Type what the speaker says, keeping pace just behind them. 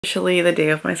Officially the day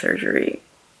of my surgery.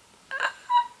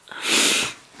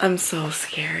 I'm so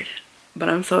scared, but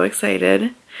I'm so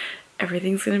excited.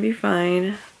 Everything's gonna be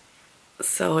fine.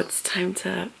 So it's time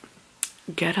to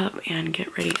get up and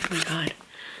get ready. Oh my god,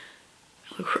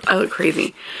 I look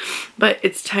crazy, but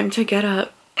it's time to get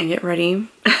up and get ready.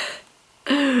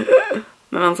 My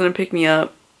mom's gonna pick me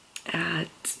up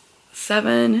at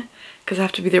 7 because I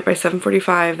have to be there by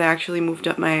 7:45. They actually moved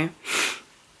up my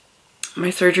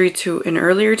surgery to an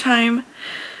earlier time,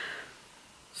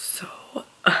 so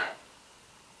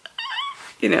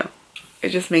you know, it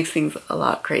just makes things a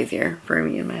lot crazier for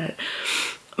me in my head.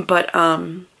 But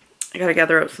I gotta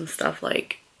gather up some stuff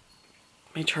like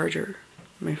my charger,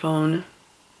 my phone,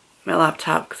 my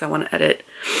laptop, because I want to edit.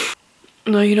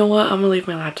 No, you know what, I'm gonna leave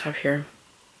my laptop here,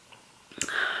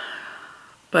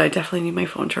 but I definitely need my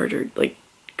phone charger, like,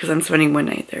 because I'm spending one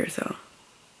night there. So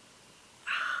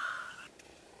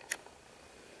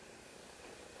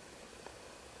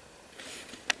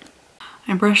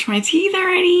I brushed my teeth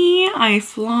already. I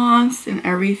flossed and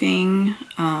everything.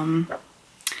 I'm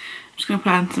just gonna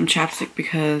put on some chapstick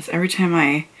because every time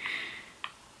I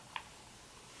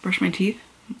brush my teeth,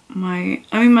 my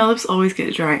lips always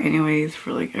get dry anyways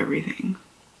for like everything.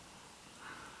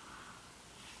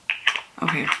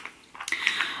 Okay,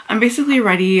 I'm basically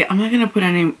ready. I'm not gonna put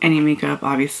any makeup,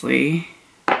 obviously.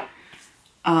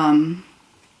 I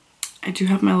do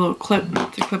have my little clip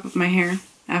to clip up my hair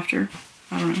after.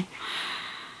 I don't know.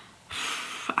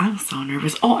 I'm so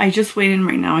nervous. Oh, I just weighed in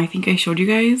right now. I think I showed you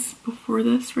guys before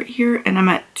this right here, and I'm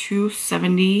at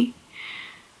 270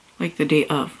 like the day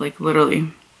of, like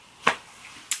literally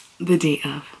the day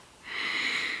of.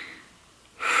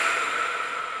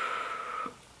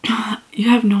 You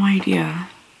have no idea.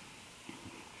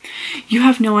 You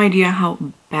have no idea how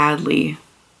badly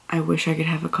I wish I could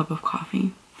have a cup of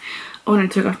coffee. Oh, and I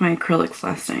took off my acrylics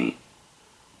last night.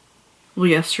 Well,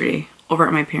 yesterday over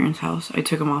at my parents' house. I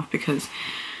took them off because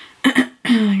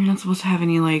you're not supposed to have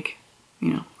any, like,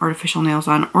 you know, artificial nails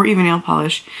on or even nail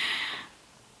polish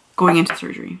going into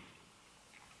surgery.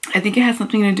 I think it has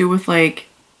something to do with like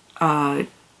them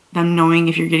knowing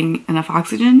if you're getting enough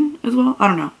oxygen as well. I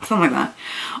don't know, something like that.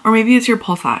 Or maybe it's your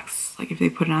pulse ox, like if they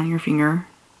put it on your finger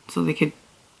so they could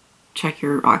check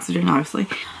your oxygen, obviously.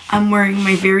 I'm wearing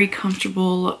my very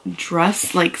comfortable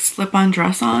dress, like slip-on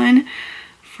dress on.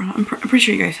 I'm pretty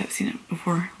sure you guys have seen it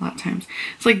before a lot of times.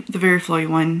 It's like the very flowy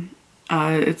one.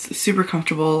 It's super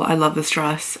comfortable. I love this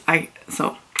dress.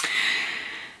 So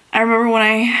I remember when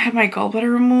I had my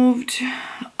gallbladder removed,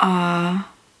 I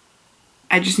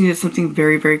just needed something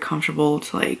very, very comfortable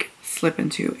to like slip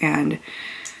into, and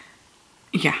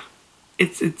yeah,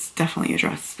 it's definitely a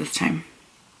dress this time.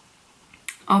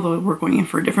 Although we're going in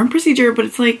for a different procedure, but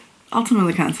it's like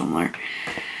ultimately kind of similar.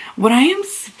 What I am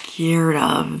scared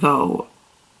of though,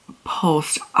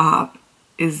 post-op,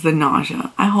 is the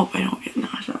nausea. I hope I don't get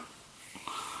nausea.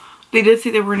 They did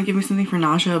say they were going to give me something for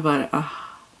nausea, but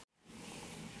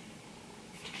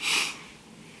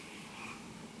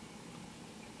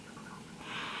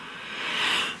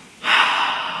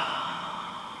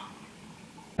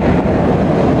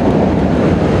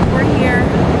we're here.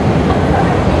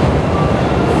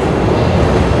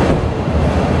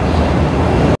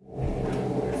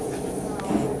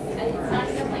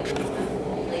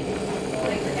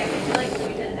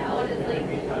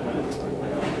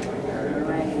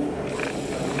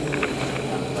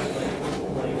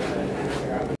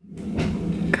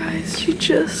 Guys, she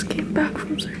just came back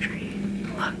from surgery.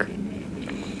 Look.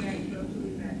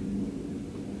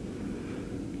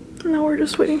 Now we're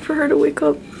just waiting for her to wake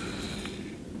up.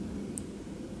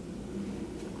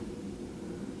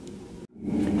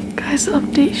 Guys,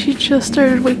 update, she just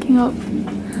started waking up.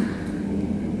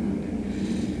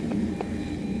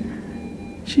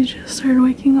 She just started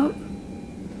waking up.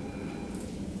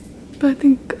 But I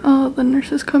think the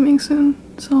nurse is coming soon,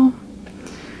 so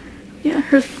yeah,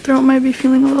 her throat might be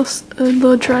feeling a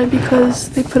little dry because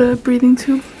they put a breathing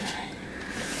tube,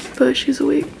 but she's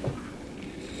awake.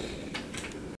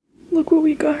 Look what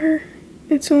we got her.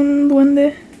 It's un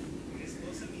duende.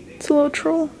 It's a little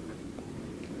troll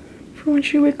for when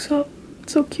she wakes up.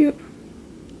 It's so cute.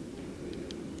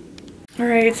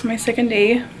 Alright, it's my second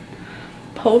day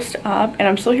post-op, and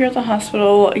I'm still here at the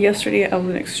hospital. Yesterday I was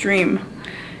in extreme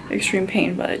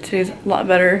pain, but today's a lot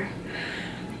better.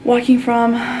 Walking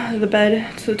from the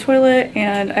bed to the toilet,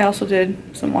 and I also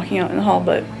did some walking out in the hall,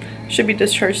 but should be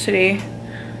discharged today.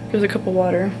 There's a cup of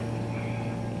water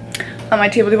on my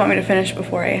table. They want me to finish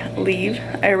before I leave.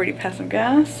 I already passed some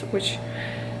gas, which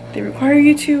they require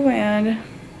you to, and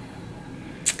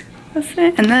that's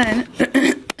it. And then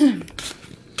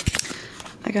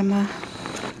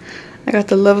I I got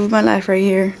the love of my life right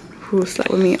here, who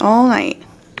slept with me all night.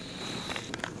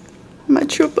 My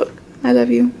trooper. I love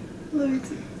you. Love you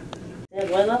too.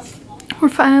 We're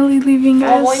finally leaving,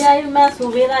 guys. I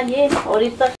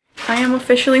am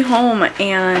officially home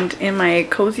and in my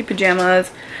cozy pajamas.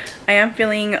 I am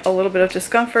feeling a little bit of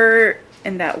discomfort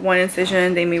in that one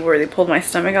incision they made where they pulled my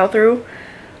stomach out through.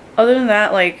 Other than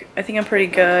that, like, I think I'm pretty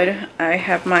good. I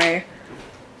have my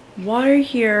water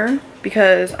here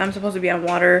because I'm supposed to be on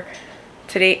water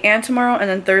today and tomorrow, and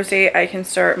then Thursday I can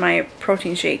start my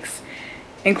protein shakes.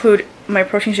 Include my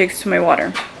protein shakes to my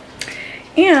water.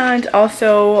 And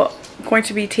also going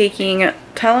to be taking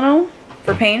Tylenol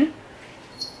for pain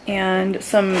and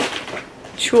some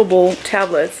chewable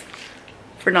tablets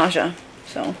for nausea.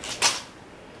 So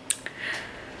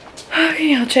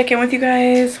okay, I'll check in with you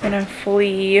guys when I'm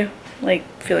fully like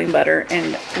feeling better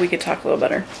and we could talk a little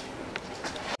better.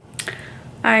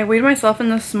 I weighed myself in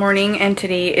this morning and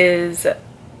today is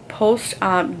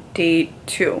post-op day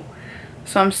 2.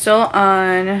 So I'm still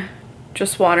on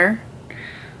just water,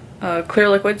 clear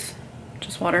liquids,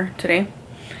 just water today.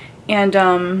 And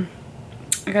I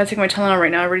gotta take my Tylenol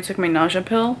right now. I already took my nausea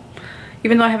pill.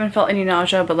 Even though I haven't felt any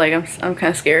nausea, but like I'm kind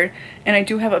of scared. And I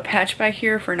do have a patch back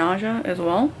here for nausea as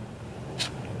well.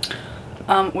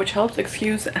 Which helps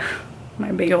excuse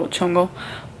my big old chongo.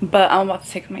 But I'm about to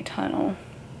take my Tylenol.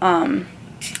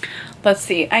 Let's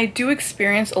see. I do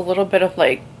experience a little bit of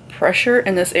like pressure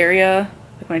in this area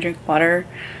like when I drink water.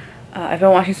 I've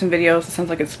been watching some videos. It sounds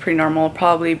like it's pretty normal,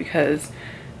 probably because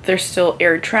there's still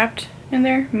air trapped in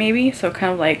there, maybe. So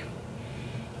kind of like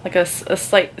a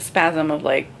slight spasm of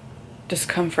like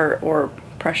discomfort or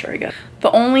pressure, I guess.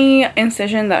 The only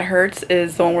incision that hurts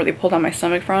is the one where they pulled out my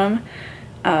stomach from.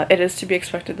 It is to be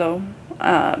expected though.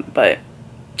 But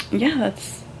yeah,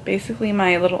 that's basically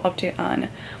my little update on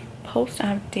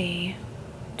post-op day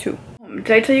 2.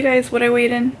 Did I tell you guys what I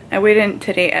weighed in? I weighed in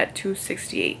today at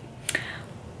 268.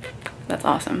 That's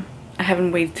awesome. I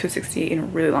haven't weighed 268 in a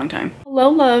really long time. Hello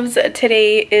loves,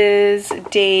 today is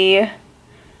day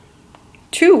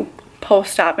 2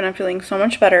 post-op and I'm feeling so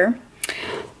much better.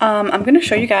 I'm gonna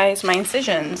show you guys my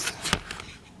incisions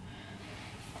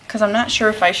because I'm not sure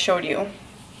if I showed you.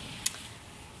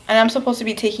 And I'm supposed to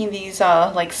be taking these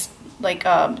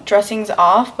dressings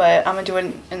off, but I'm gonna do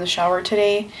it in the shower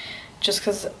today just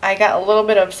because I got a little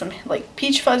bit of some like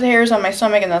peach fuzz hairs on my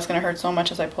stomach and that's gonna hurt so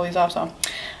much as I pull these off, so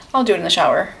I'll do it in the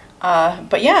shower.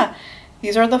 But yeah,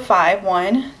 these are the 5.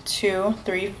 1, 2,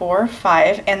 3, 4,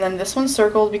 5, and then this one's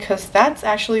circled because that's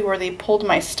actually where they pulled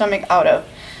my stomach out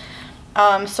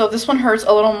of. So this one hurts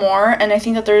a little more, and I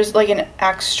think that there's like an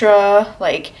extra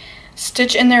like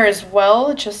stitch in there as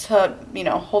well, just to, you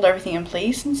know, hold everything in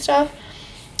place and stuff.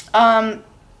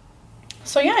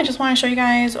 So yeah, I just want to show you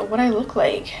guys what I look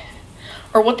like,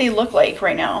 or what they look like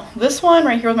right now. This one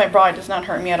right here with my bra does not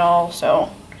hurt me at all,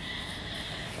 so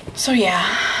yeah.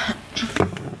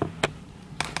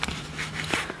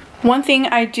 One thing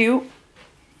I do, oh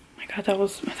my god, that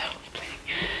was bleeding.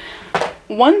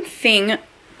 One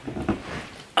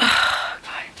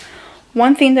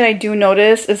thing that I do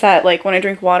notice is that like when I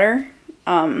drink water,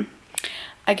 I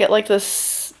get like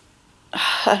this,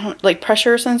 I don't like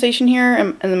pressure sensation here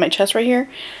and then my chest right here.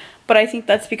 But I think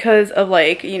that's because of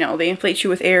like, you know, they inflate you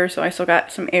with air, so I still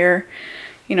got some air,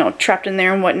 you know, trapped in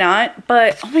there and whatnot.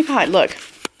 But oh my god, look.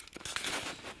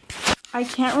 I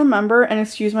can't remember, and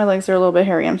excuse my legs are a little bit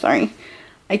hairy, I'm sorry.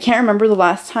 I can't remember the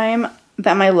last time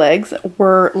that my legs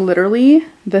were literally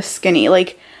this skinny.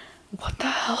 Like, what the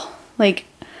hell? Like,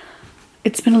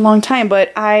 it's been a long time,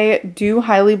 but I do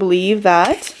highly believe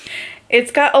that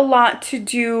it's got a lot to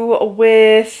do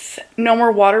with no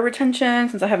more water retention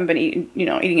since I haven't been eating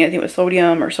anything with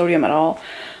sodium or sodium at all.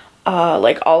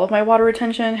 Like all of my water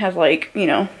retention has like, you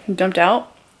know, dumped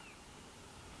out.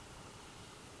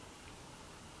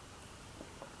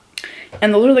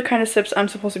 And those are the kind of sips I'm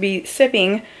supposed to be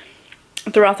sipping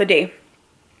throughout the day.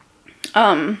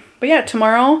 But yeah,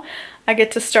 tomorrow I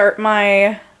get to start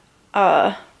my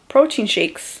protein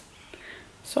shakes.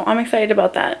 So I'm excited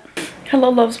about that. Hello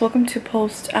loves, welcome to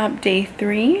post-op day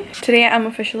 3. Today I'm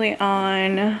officially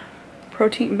on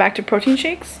back to protein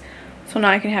shakes. So now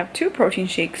I can have 2 protein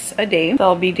shakes a day.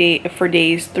 That'll be for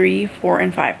days 3, 4,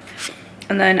 and 5.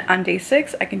 And then on day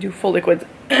 6 I can do full liquids.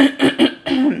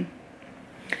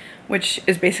 Which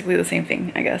is basically the same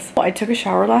thing, I guess. Well, I took a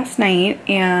shower last night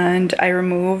and I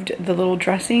removed the little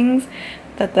dressings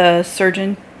that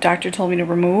the doctor told me to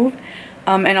remove.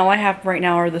 And all I have right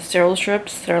now are the sterile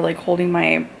strips that are like holding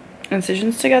my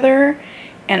incisions together,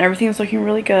 and everything's looking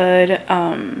really good.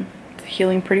 It's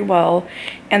healing pretty well,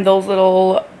 and those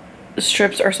little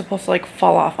strips are supposed to like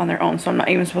fall off on their own, so I'm not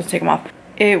even supposed to take them off.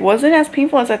 It wasn't as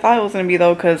painful as I thought it was gonna be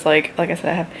though, because like I said,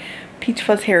 I have peach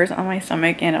fuzz hairs on my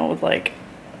stomach, and it was like,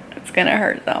 it's gonna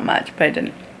hurt so much, but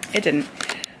it didn't.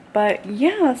 But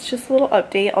yeah, it's just a little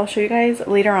update. I'll show you guys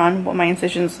later on what my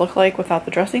incisions look like without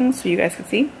the dressing, so you guys can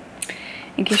see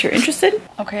in case you're interested.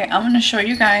 Okay, I'm gonna show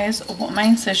you guys what my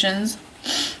incisions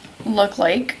look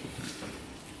like.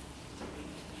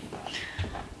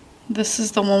 This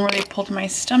is the one where they pulled my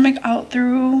stomach out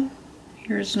through.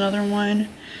 Here's another one.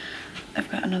 I've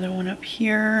got another one up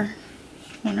here,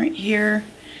 one right here,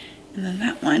 and then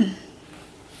that one.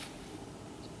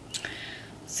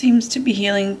 Seems to be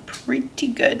healing pretty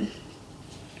good.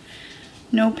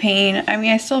 No pain. I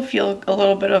mean, I still feel a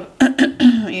little bit of,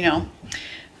 you know,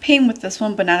 pain with this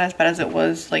one, but not as bad as it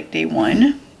was like day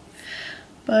one.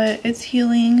 But it's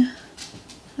healing.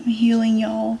 I'm healing,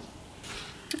 y'all.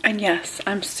 And yes,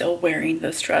 I'm still wearing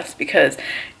this dress because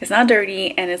it's not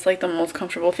dirty and it's like the most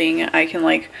comfortable thing I can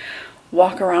like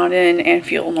walk around in and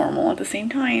feel normal at the same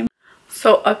time.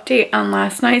 So update on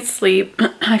last night's sleep.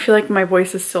 I feel like my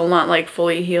voice is still not like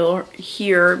fully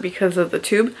here because of the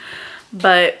tube,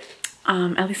 but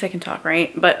at least I can talk,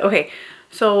 right? But okay,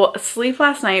 so sleep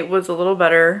last night was a little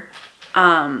better.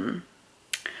 I'm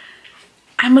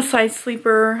a side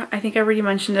sleeper. I think I already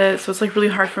mentioned it. So it's like really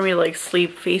hard for me to like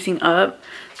sleep facing up.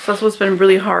 So that's what's been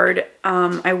really hard.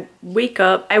 I woke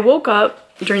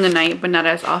up during the night, but not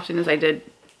as often as I did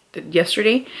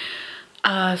yesterday.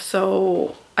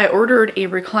 So I ordered a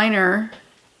recliner,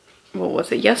 what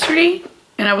was it, yesterday?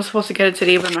 And I was supposed to get it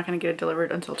today, but I'm not going to get it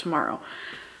delivered until tomorrow.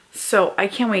 So I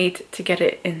can't wait to get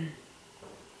it in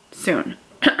soon.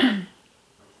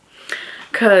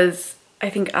 Because I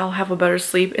think I'll have a better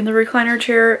sleep in the recliner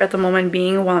chair at the moment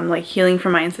being while I'm like healing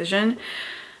from my incision.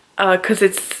 Because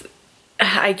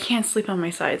I can't sleep on my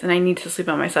sides and I need to sleep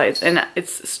on my sides. And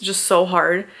it's just so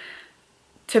hard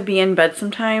to be in bed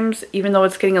sometimes, even though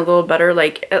it's getting a little better.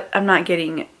 Like, I'm not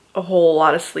getting a whole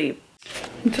lot of sleep.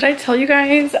 Did I tell you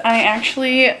guys I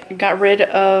actually got rid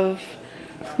of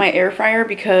my air fryer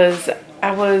because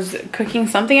I was cooking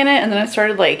something in it and then it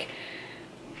started like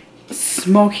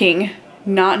smoking,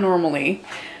 not normally.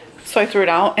 So I threw it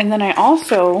out, and then I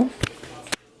also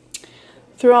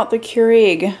threw out the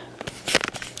Keurig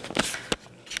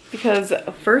because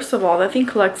first of all, that thing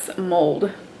collects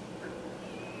mold.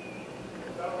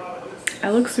 I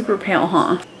look super pale,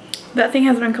 huh? That thing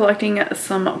has been collecting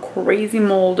some crazy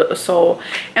mold, so,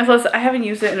 and plus I haven't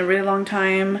used it in a really long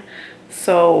time,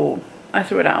 so I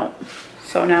threw it out.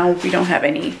 So now we don't have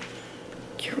any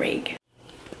Keurig.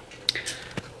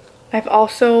 I've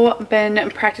also been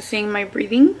practicing my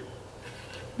breathing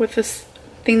with this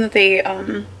thing that they,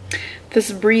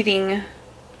 this breathing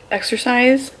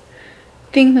exercise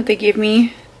thing that they gave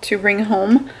me to bring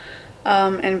home.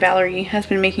 And Valerie has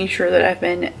been making sure that I've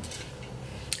been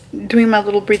doing my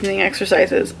little breathing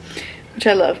exercises, which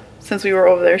I love. Since we were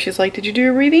over there, she's like, did you do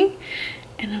your breathing?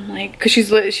 And I'm like, because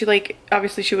she like,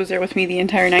 obviously she was there with me the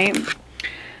entire night.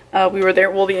 We were there,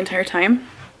 well, the entire time.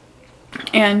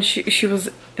 And she was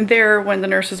there when the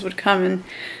nurses would come and,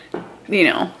 you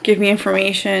know, give me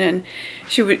information, and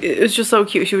it was just so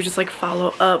cute. She would just like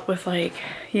follow up with like,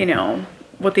 you know,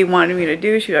 what they wanted me to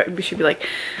do. She'd be like,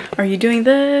 are you doing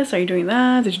this? Are you doing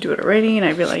that? Did you do it already? And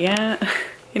I'd be like, yeah,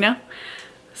 you know?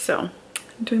 So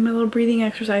I'm doing my little breathing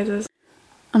exercises.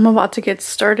 I'm about to get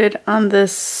started on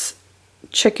this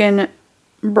chicken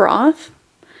broth.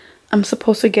 I'm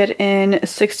supposed to get in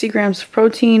 60 grams of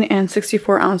protein and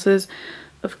 64 ounces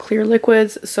of clear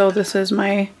liquids. So this is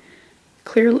my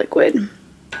clear liquid.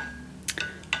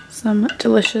 Some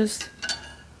delicious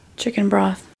chicken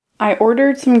broth. I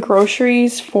ordered some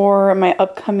groceries for my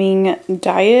upcoming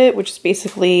diet, which is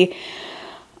basically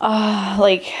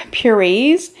like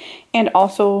purees and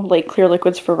also like clear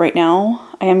liquids for right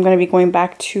now. I am going to be going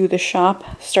back to the shop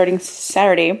starting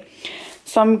Saturday.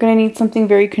 So I'm going to need something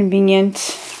very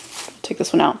convenient. Take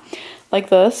this one out. Like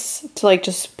this, to like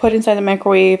just put inside the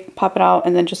microwave, pop it out,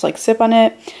 and then just like sip on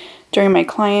it during my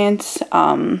clients.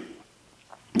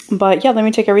 But yeah, let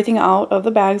me take everything out of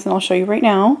the bags and I'll show you right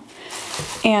now.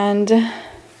 And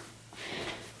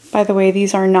by the way,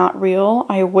 these are not real.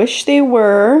 I wish they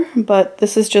were, but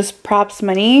this is just props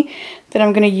money that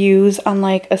I'm going to use on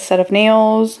like a set of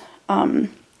nails.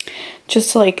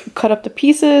 Just to like cut up the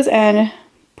pieces and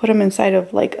put them inside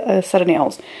of like a set of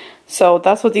nails. So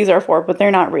that's what these are for, but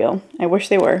they're not real. I wish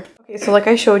they were. Okay, so like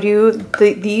I showed you,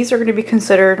 these are going to be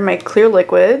considered my clear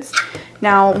liquids.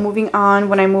 Now moving on,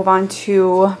 when I move on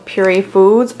to puree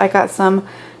foods, I got some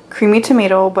creamy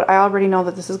tomato, but I already know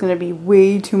that this is going to be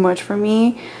way too much for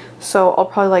me. So I'll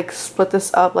probably like split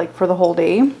this up like for the whole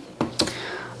day.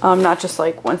 not just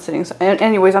like one sitting. And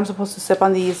anyways, I'm supposed to sip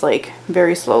on these like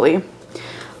very slowly.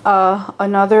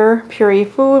 Another puree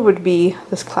food would be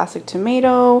this classic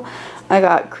tomato. I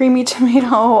got creamy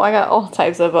tomato. I got all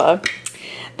types of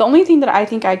the only thing that I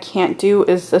think I can't do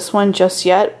is this one just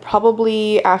yet.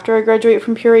 Probably after I graduate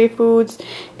from puree foods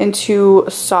into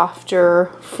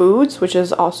softer foods, which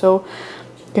is also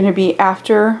going to be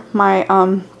after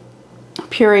my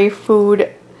puree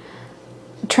food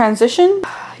transition.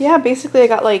 Yeah, basically I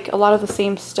got like a lot of the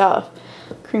same stuff.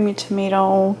 Creamy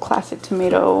tomato, classic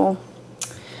tomato,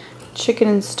 chicken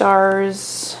and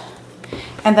stars,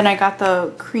 and then I got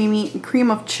the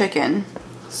cream of chicken.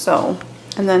 So,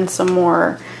 and then some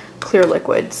more clear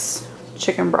liquids,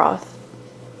 chicken broth.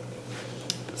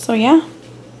 So yeah.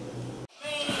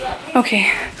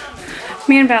 Okay,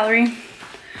 me and Valerie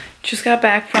just got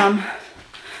back from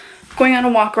going on a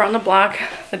walk around the block.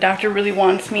 The doctor really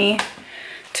wants me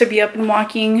to be up and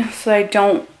walking so I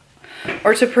don't,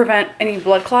 or to prevent any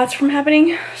blood clots from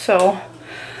happening. So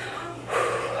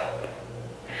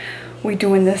we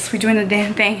doing the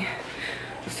damn thing.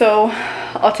 So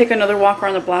I'll take another walk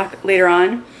around the block later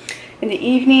on in the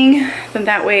evening. Then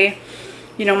that way,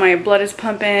 you know, my blood is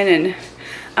pumping and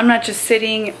I'm not just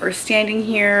sitting or standing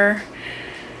here.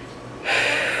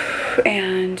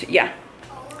 And yeah,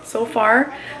 so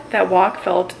far that walk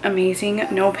felt amazing.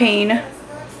 No pain.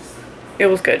 It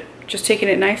was good. Just taking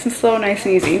it nice and slow, nice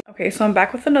and easy. Okay, so I'm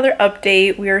back with another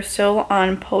update. We are still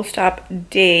on post-op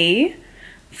day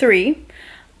 3.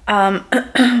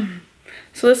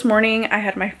 So this morning I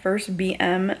had my first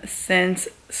BM since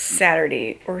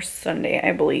Saturday or Sunday,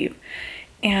 I believe.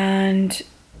 And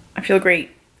I feel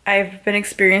great. I've been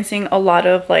experiencing a lot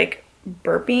of like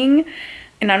burping,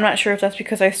 and I'm not sure if that's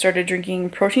because I started drinking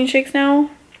protein shakes now.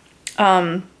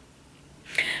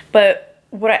 But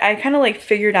what I kind of like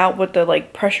figured out what the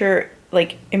like pressure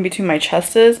like in between my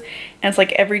chest is, and it's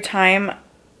like every time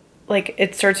like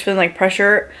it starts feeling like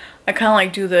pressure, I kind of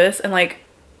like do this, and like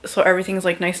so everything's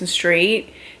like nice and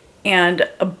straight, and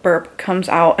a burp comes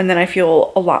out, and then I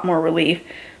feel a lot more relief.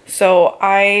 So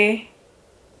I'm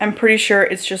pretty sure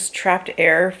it's just trapped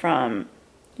air from,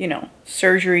 you know,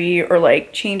 surgery or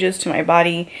like changes to my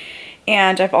body.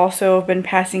 And I've also been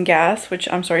passing gas, which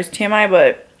I'm sorry, it's TMI,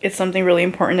 but it's something really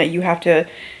important that you have to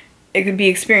be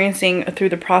experiencing through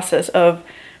the process of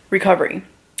recovery.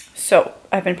 So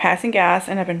I've been passing gas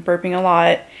and I've been burping a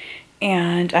lot,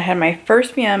 and I had my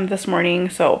first BM this morning,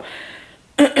 so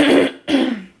we're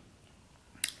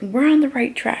on the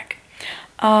right track.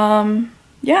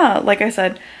 Yeah, like I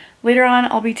said, later on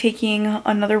I'll be taking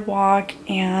another walk,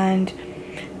 and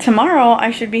tomorrow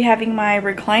I should be having my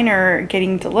recliner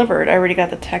getting delivered. I already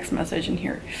got the text message, and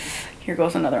here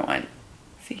goes another one.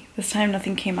 See, this time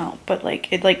nothing came out, but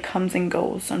like it like comes and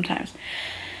goes sometimes.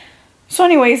 So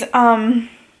anyways, I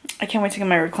can't wait to get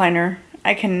my recliner.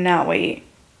 I cannot wait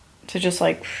to just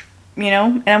like, you know,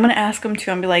 and I'm gonna ask them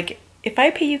too. I'm be like, if I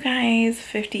pay you guys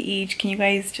 $50 each, can you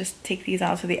guys just take these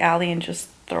out to the alley and just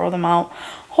throw them out?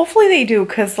 Hopefully they do,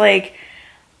 because like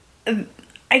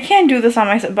I can't do this on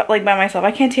myself, but like by myself.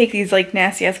 I can't take these like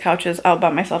nasty ass couches out by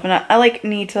myself, and I like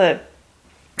need to,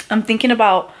 I'm thinking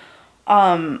about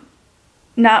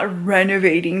not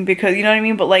renovating, because you know what I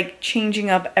mean, but like changing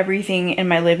up everything in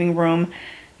my living room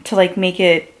to like make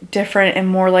it different and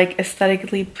more like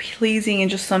aesthetically pleasing and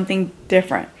just something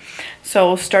different.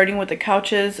 So starting with the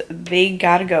couches, they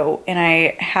gotta go. And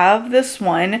I have this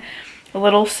one, a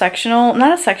little sectional,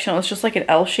 not a sectional, it's just like an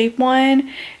L-shaped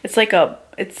one. It's like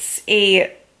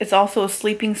it's also a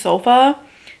sleeping sofa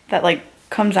that like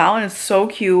comes out, and it's so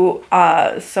cute.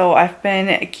 So I've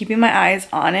been keeping my eyes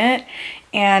on it,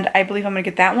 and I believe I'm gonna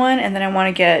get that one. And then I want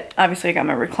to get, obviously I got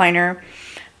my recliner,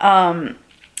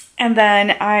 and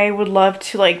then I would love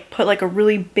to like put like a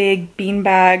really big bean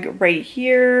bag right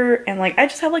here, and like I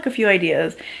just have like a few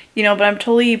ideas, you know, but I'm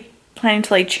totally planning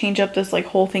to like change up this like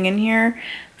whole thing in here,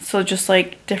 so just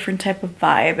like different type of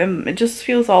vibe, and it just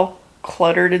feels all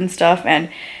cluttered and stuff. And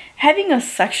having a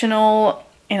sectional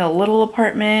in a little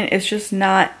apartment is just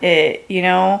not it, you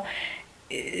know.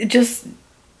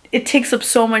 It takes up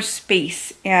so much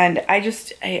space, and I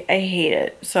hate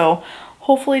it. So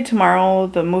hopefully tomorrow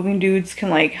the moving dudes can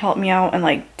like help me out and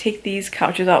like take these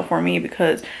couches out for me,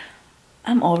 because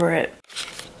I'm over it.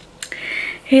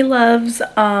 Hey loves,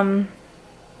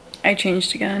 I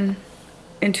changed again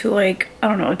into like, I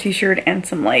don't know, a t-shirt and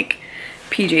some like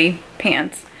PJ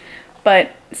pants,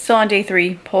 but still on day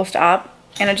 3 post-op,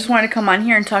 and I just wanted to come on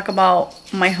here and talk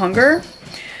about my hunger.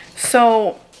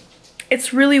 So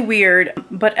it's really weird,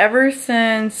 but ever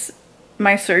since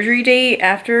my surgery date,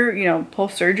 after, you know,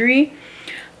 post-surgery,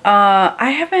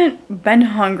 I haven't been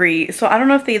hungry, so I don't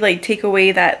know if they like take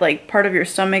away that like part of your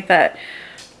stomach that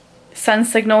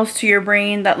sends signals to your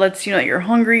brain that lets you know that you're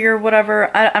hungry or whatever.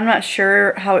 I'm not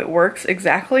sure how it works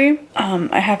exactly.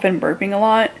 I have been burping a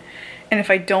lot, and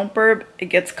if I don't burp, it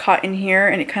gets caught in here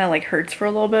and it kind of like hurts for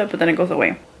a little bit, but then it goes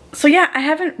away. So yeah, I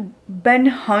haven't been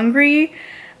hungry.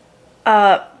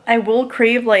 I will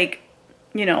crave like,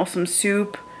 you know, some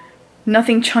soup.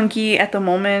 Nothing chunky at the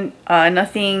moment,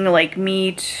 nothing like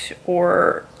meat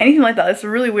or anything like that. It's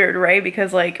really weird, right?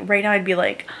 Because like right now I'd be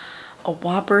like, a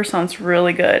Whopper sounds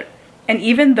really good. And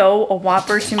even though a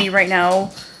Whopper to me right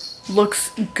now looks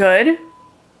good,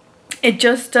 it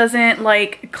just doesn't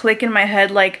like click in my head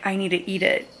like I need to eat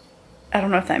it. I don't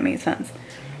know if that made sense.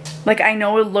 Like I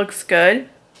know it looks good,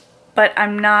 but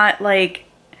I'm not like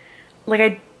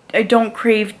I don't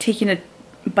crave taking a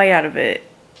bite out of it,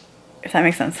 if that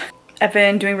makes sense. I've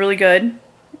been doing really good,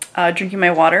 drinking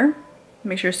my water,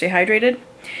 make sure to stay hydrated,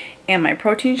 and my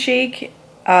protein shake,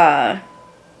 and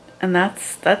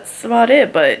that's about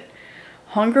it. But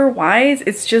hunger wise,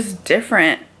 it's just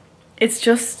different. It's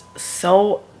just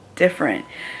so different.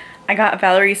 I got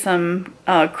Valerie some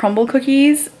crumble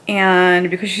cookies, and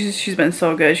because she's been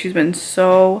so good, she's been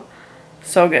so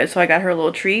good, so I got her a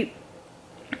little treat,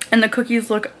 and the cookies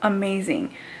look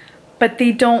amazing, but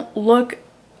they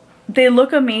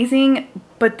look amazing,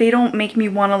 but they don't make me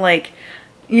want to like,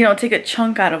 you know, take a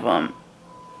chunk out of them.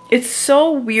 It's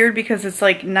so weird because it's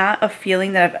like not a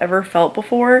feeling that I've ever felt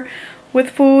before with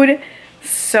food.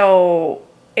 So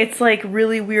it's like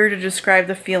really weird to describe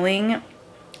the feeling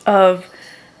of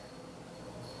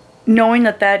knowing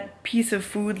that that piece of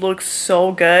food looks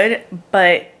so good,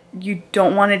 but you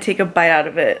don't want to take a bite out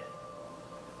of it.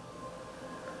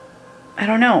 I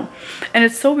don't know. And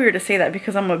it's so weird to say that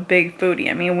because I'm a big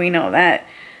foodie. I mean, we know that.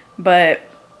 But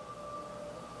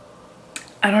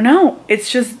I don't know. It's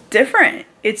just different.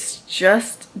 It's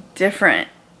just different.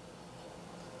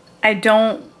 I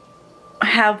don't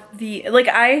have the like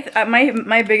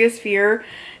my biggest fear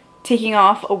taking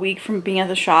off a week from being at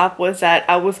the shop was that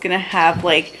I was gonna have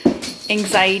like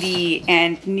anxiety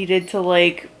and needed to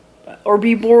like, or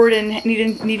be bored and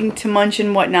needing to munch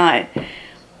and whatnot.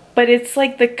 But it's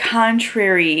like the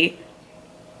contrary.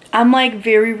 I'm like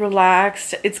very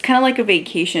relaxed. It's kind of like a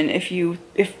vacation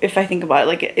if I think about it.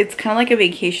 Like it's kind of like a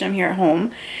vacation. I'm here at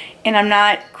home and I'm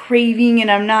not craving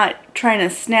and I'm not trying to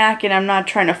snack and I'm not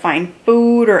trying to find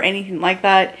food or anything like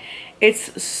that.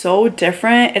 It's so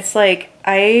different. It's like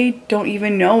I don't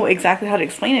even know exactly how to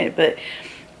explain it, but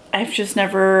I've just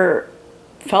never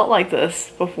felt like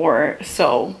this before.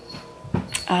 So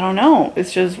I don't know.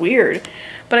 It's just weird.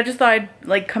 But I just thought I'd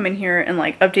like come in here and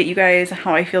like update you guys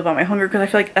how I feel about my hunger, because I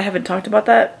feel like I haven't talked about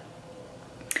that.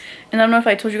 And I don't know if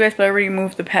I told you guys, but I already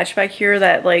moved the patch back here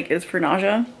that like is for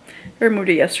nausea. I removed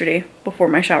it yesterday before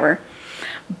my shower.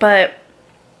 But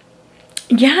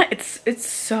yeah, it's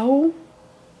so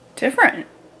different.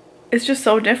 It's just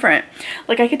so different.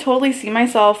 Like I could totally see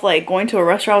myself like going to a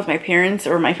restaurant with my parents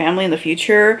or my family in the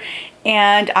future,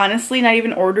 and honestly not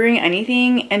even ordering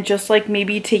anything and just like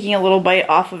maybe taking a little bite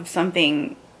off of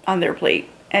something on their plate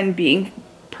and being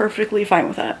perfectly fine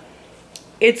with that.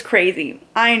 It's crazy.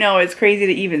 I know it's crazy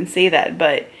to even say that,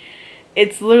 but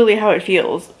it's literally how it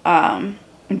feels.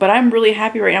 But I'm really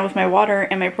happy right now with my water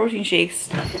and my protein shakes.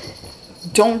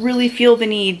 Don't really feel the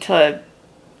need to,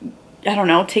 I don't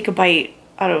know, take a bite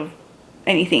out of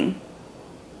anything.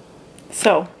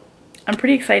 So I'm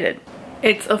pretty excited.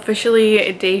 It's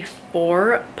officially day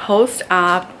 4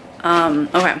 post-op.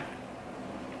 Okay.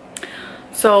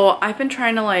 So I've been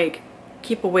trying to like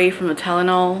keep away from the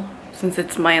Tylenol since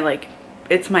it's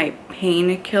my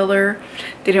painkiller.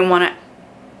 They didn't want to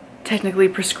technically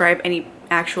prescribe any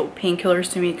actual painkillers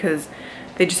to me because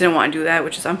they just didn't want to do that,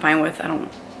 which is I'm fine with.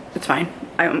 It's fine.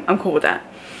 I'm cool with that.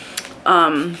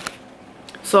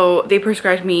 So they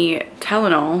prescribed me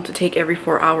Tylenol to take every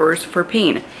 4 hours for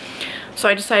pain. So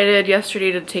I decided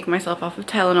yesterday to take myself off of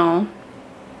Tylenol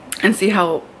and see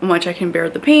how much I can bear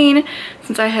the pain,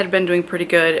 since I had been doing pretty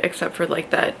good except for like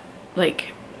that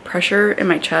like pressure in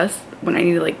my chest when I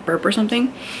need to like burp or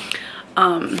something,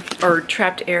 or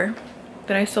trapped air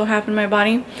that I still have in my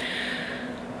body.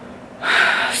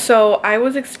 So I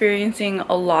was experiencing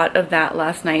a lot of that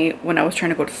last night when I was trying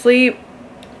to go to sleep.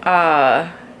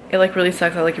 It like really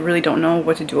sucks. I like really don't know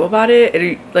what to do about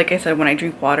it. Like I said, when I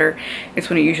drink water, it's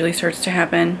when it usually starts to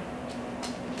happen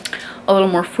a little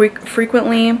more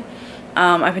frequently.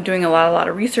 I've been doing a lot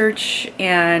of research,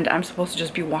 and I'm supposed to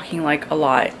just be walking like a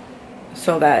lot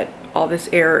so that all this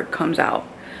air comes out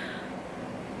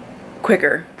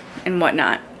quicker and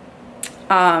whatnot.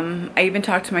 I even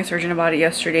talked to my surgeon about it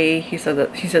yesterday. He said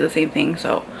the same thing,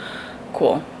 so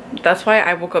cool. That's why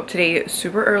I woke up today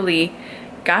super early,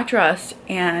 got dressed,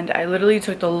 and I literally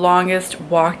took the longest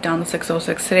walk down the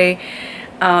 606 today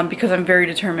because I'm very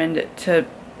determined to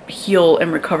heal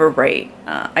and recover right.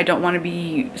 I don't want to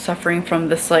be suffering from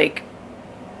this like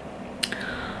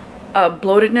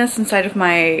bloatedness inside of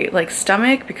my like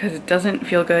stomach because it doesn't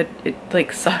feel good. It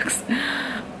like sucks.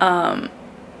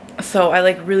 So I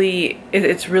like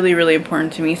it's really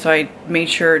important to me, so I made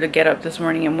sure to get up this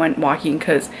morning and went walking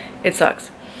because it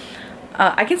sucks.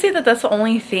 I can say that that's the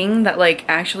only thing that like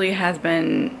actually has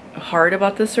been hard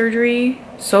about this surgery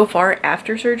so far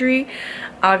after surgery.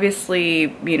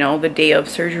 Obviously, you know, the day of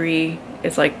surgery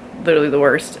is like literally the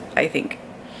worst, I think,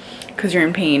 because you're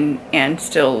in pain and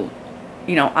still,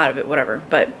 you know, out of it, whatever.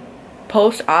 But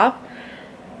post-op,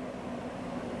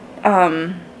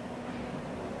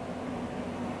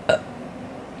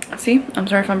 see, I'm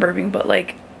sorry if I'm burping, but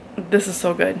like this is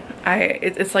so good.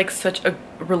 It's like such a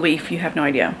relief, you have no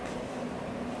idea.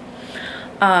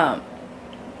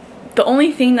 The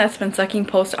only thing that's been sucking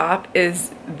post-op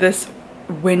is this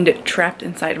wind trapped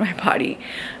inside my body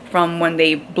from when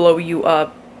they blow you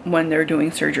up when they're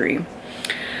doing surgery.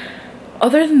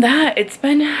 Other than that, it's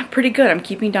been pretty good. I'm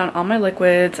keeping down all my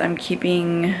liquids. I'm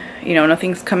keeping, you know,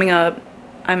 nothing's coming up.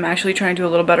 I'm actually trying to do a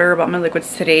little better about my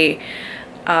liquids today.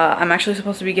 I'm actually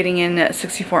supposed to be getting in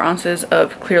 64 ounces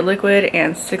of clear liquid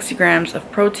and 60 grams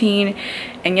of protein.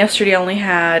 And yesterday I only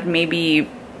had maybe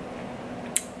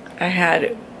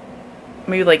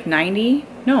like 90.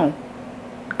 No,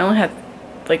 I only had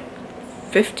like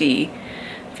 50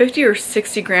 or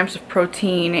 60 grams of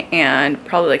protein and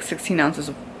probably like 16 ounces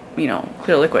of, you know,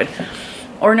 clear liquid.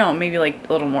 Or no, maybe like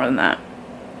a little more than that.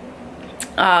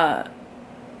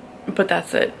 But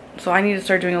that's it. So I need to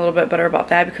start doing a little bit better about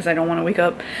that because I don't want to wake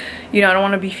up, you know, I don't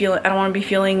want to be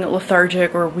feeling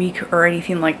lethargic or weak or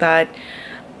anything like that.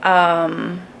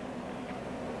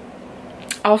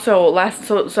 Also,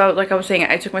 so like I was saying,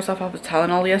 I took myself off of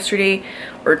Tylenol yesterday,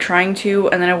 or trying to,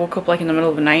 and then I woke up like in the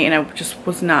middle of the night and I just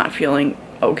was not feeling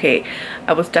okay.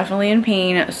 I was definitely in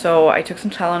pain, so I took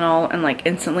some Tylenol and like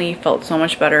instantly felt so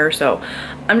much better. So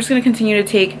I'm just gonna continue to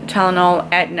take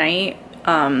Tylenol at night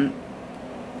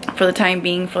for the time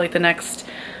being, for like the next,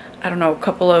 I don't know,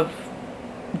 couple of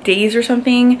days or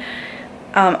something.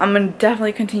 I'm gonna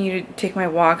definitely continue to take my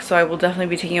walk, so I will definitely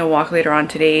be taking a walk later on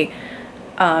today.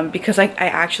 Because I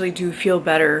actually do feel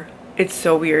better. It's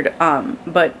so weird,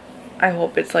 but I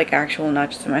hope it's like actual,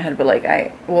 not just in my head, but like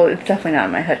well, it's definitely not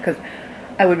in my head because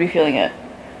I would be feeling it.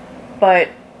 But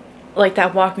like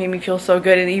that walk made me feel so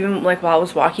good, and even like while I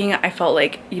was walking, I felt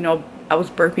like, you know, I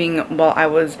was burping while I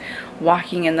was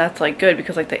walking, and that's like good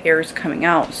because like the air is coming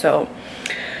out. So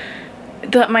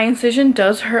my incision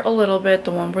does hurt a little bit,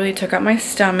 the one where they took out my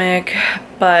stomach,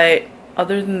 but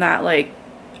other than that, like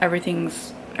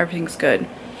everything's good.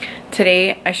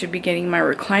 Today I should be getting my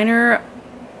recliner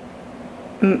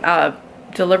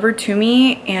delivered to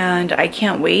me, and I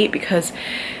can't wait because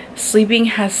sleeping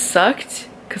has sucked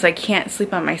because I can't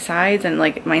sleep on my sides and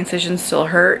like my incisions still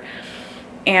hurt,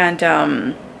 and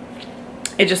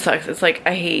it just sucks. It's like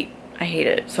I hate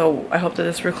it. So I hope that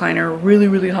this recliner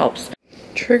really helps.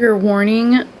 Trigger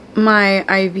warning, my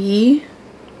IV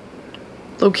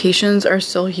locations are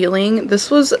still healing. This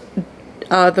was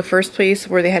the first place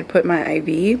where they had put my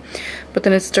IV, but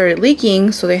then it started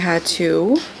leaking, so they had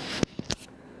to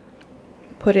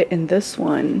put it in this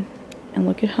one. And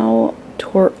look at how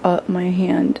tore up my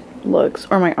hand looks,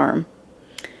 or my arm.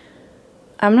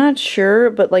 I'm not sure,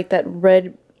 but like that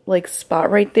red like spot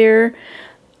right there,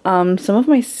 some of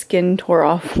my skin tore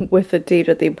off with the date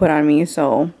that they put on me,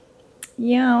 so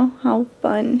yeah, how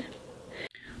fun.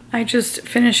 I just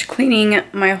finished cleaning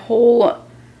my whole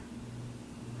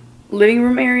living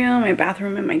room area, my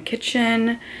bathroom, and my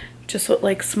kitchen, just so it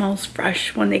like smells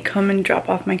fresh when they come and drop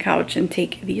off my couch and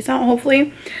take these out,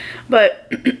 hopefully. But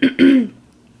I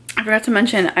forgot to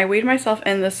mention, I weighed myself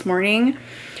in this morning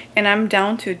and I'm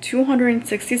down to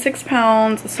 266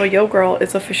 pounds. So yo girl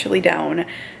is officially down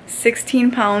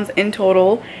 16 pounds in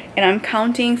total, and I'm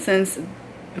counting since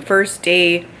first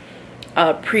day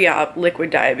pre-op liquid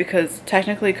diet, because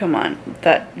technically, come on,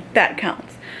 that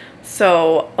counts.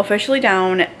 So officially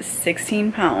down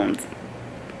 16 pounds.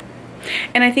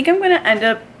 And I think I'm gonna end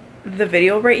up the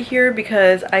video right here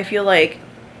because I feel like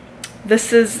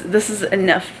this is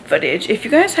enough footage. If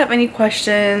you guys have any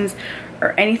questions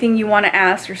or anything you want to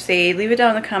ask or say, leave it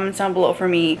down in the comments down below for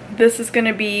me. This is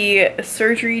gonna be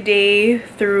surgery day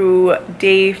through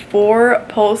day 4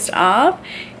 post-op,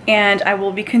 and I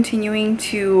will be continuing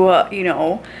to you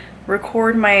know,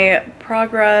 record my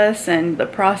progress and the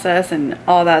process and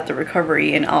all that, the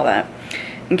recovery and all that,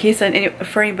 in case that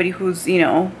for anybody who's, you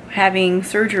know, having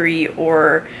surgery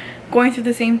or going through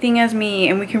the same thing as me,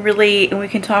 and we can relate and we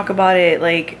can talk about it,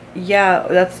 like, yeah,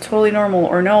 that's totally normal,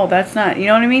 or no, that's not, you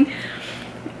know what I mean?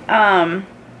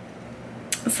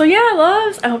 So yeah,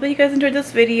 loves, I hope that you guys enjoyed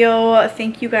this video.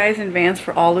 Thank you guys in advance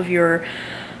for all of your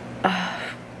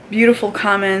beautiful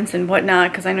comments and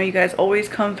whatnot, because I know you guys always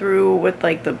come through with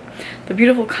like the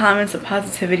beautiful comments of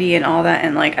positivity and all that,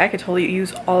 and like I could totally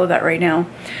use all of that right now.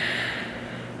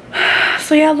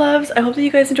 So yeah, loves, I hope that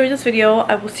you guys enjoyed this video.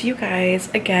 I will see you guys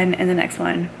again in the next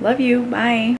one. Love you. Bye.